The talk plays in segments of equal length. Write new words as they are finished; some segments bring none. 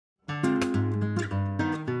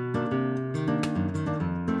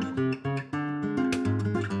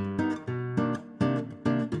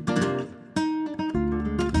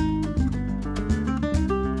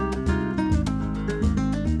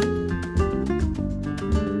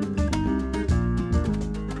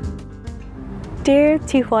Dear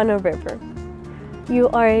Tijuana River, you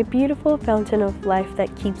are a beautiful fountain of life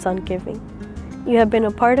that keeps on giving. You have been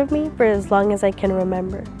a part of me for as long as I can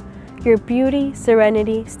remember. Your beauty,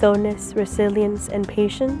 serenity, stillness, resilience, and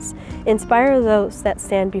patience inspire those that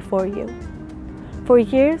stand before you. For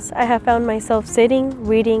years, I have found myself sitting,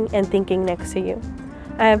 reading, and thinking next to you.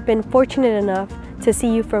 I have been fortunate enough to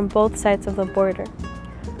see you from both sides of the border.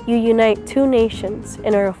 You unite two nations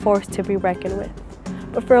and are a force to be reckoned with.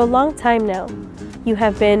 But for a long time now, you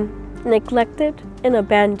have been neglected and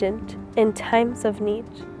abandoned in times of need.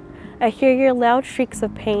 I hear your loud shrieks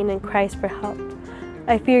of pain and cries for help.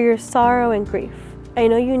 I fear your sorrow and grief. I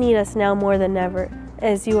know you need us now more than ever,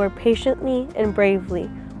 as you are patiently and bravely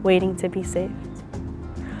waiting to be saved.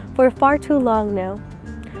 For far too long now,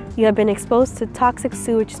 you have been exposed to toxic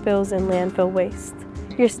sewage spills and landfill waste.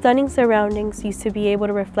 Your stunning surroundings used to be able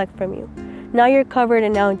to reflect from you. Now you're covered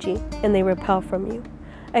in algae and they repel from you.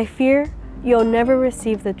 I fear you'll never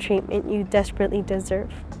receive the treatment you desperately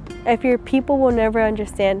deserve. I fear people will never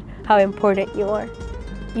understand how important you are.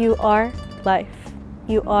 You are life.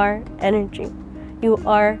 You are energy. You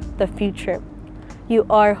are the future. You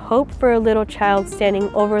are hope for a little child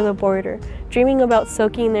standing over the border, dreaming about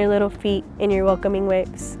soaking their little feet in your welcoming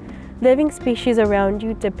waves. Living species around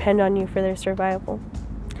you depend on you for their survival.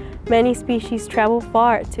 Many species travel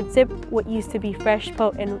far to sip what used to be fresh,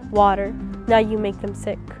 potent water. Now you make them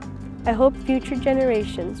sick. I hope future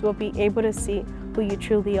generations will be able to see who you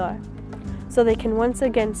truly are, so they can once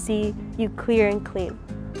again see you clear and clean.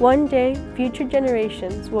 One day, future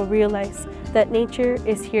generations will realize that nature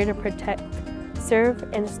is here to protect, serve,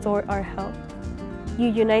 and store our health. You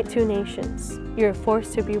unite two nations. You're a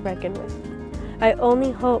force to be reckoned with. I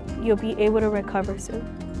only hope you'll be able to recover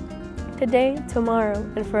soon. Today, tomorrow,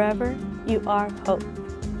 and forever, you are hope.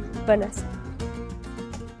 Vanessa.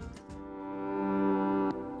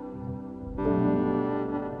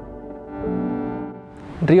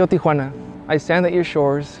 Rio Tijuana, I stand at your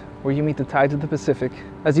shores where you meet the tides of the Pacific.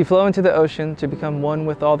 As you flow into the ocean to become one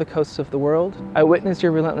with all the coasts of the world, I witness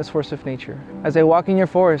your relentless force of nature. As I walk in your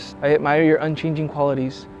forest, I admire your unchanging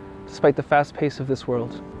qualities despite the fast pace of this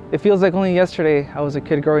world. It feels like only yesterday I was a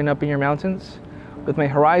kid growing up in your mountains, with my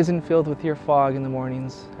horizon filled with your fog in the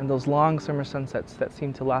mornings and those long summer sunsets that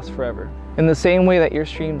seem to last forever. In the same way that your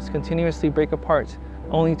streams continuously break apart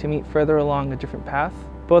only to meet further along a different path,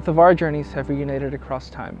 both of our journeys have reunited across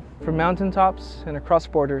time. From mountaintops and across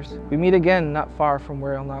borders, we meet again not far from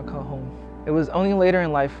where I'll now call home. It was only later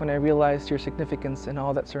in life when I realized your significance in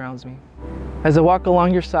all that surrounds me. As I walk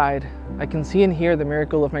along your side, I can see and hear the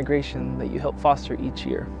miracle of migration that you help foster each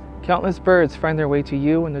year. Countless birds find their way to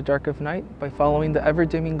you in the dark of night by following the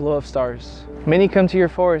ever-dimming glow of stars. Many come to your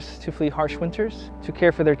forest to flee harsh winters, to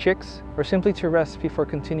care for their chicks, or simply to rest before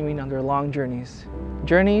continuing on their long journeys.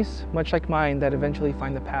 Journeys, much like mine, that eventually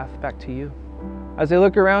find the path back to you. As I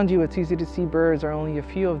look around you, it's easy to see birds are only a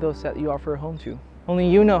few of those that you offer a home to. Only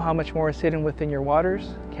you know how much more is hidden within your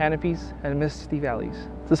waters, canopies, and misty valleys.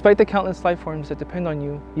 Despite the countless life forms that depend on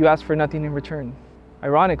you, you ask for nothing in return.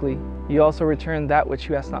 Ironically, you also return that which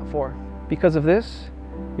you asked not for. Because of this,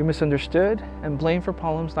 you're misunderstood and blamed for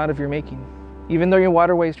problems not of your making. Even though your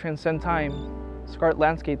waterways transcend time, scarred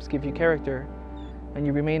landscapes give you character, and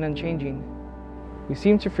you remain unchanging, you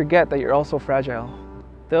seem to forget that you're also fragile.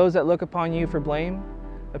 Those that look upon you for blame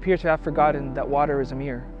appear to have forgotten that water is a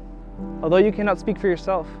mirror. Although you cannot speak for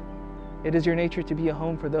yourself, it is your nature to be a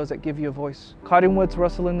home for those that give you a voice. Cottonwoods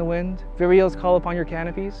rustle in the wind, vireos call upon your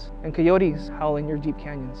canopies, and coyotes howl in your deep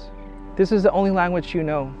canyons. This is the only language you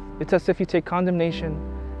know. It's as if you take condemnation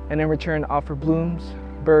and in return offer blooms,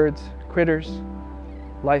 birds, critters,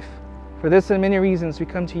 life. For this and many reasons, we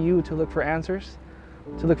come to you to look for answers,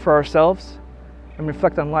 to look for ourselves, and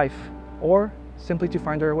reflect on life, or simply to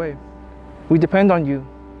find our way. We depend on you,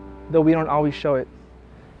 though we don't always show it,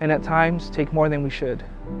 and at times take more than we should.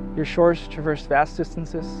 Your shores traverse vast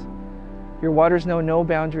distances. Your waters know no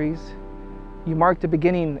boundaries. You mark the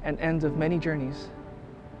beginning and end of many journeys.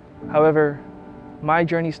 However, my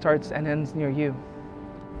journey starts and ends near you.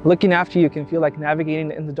 Looking after you can feel like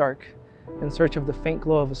navigating in the dark in search of the faint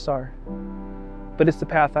glow of a star. But it's the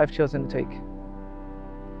path I've chosen to take.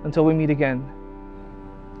 Until we meet again,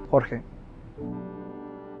 Jorge.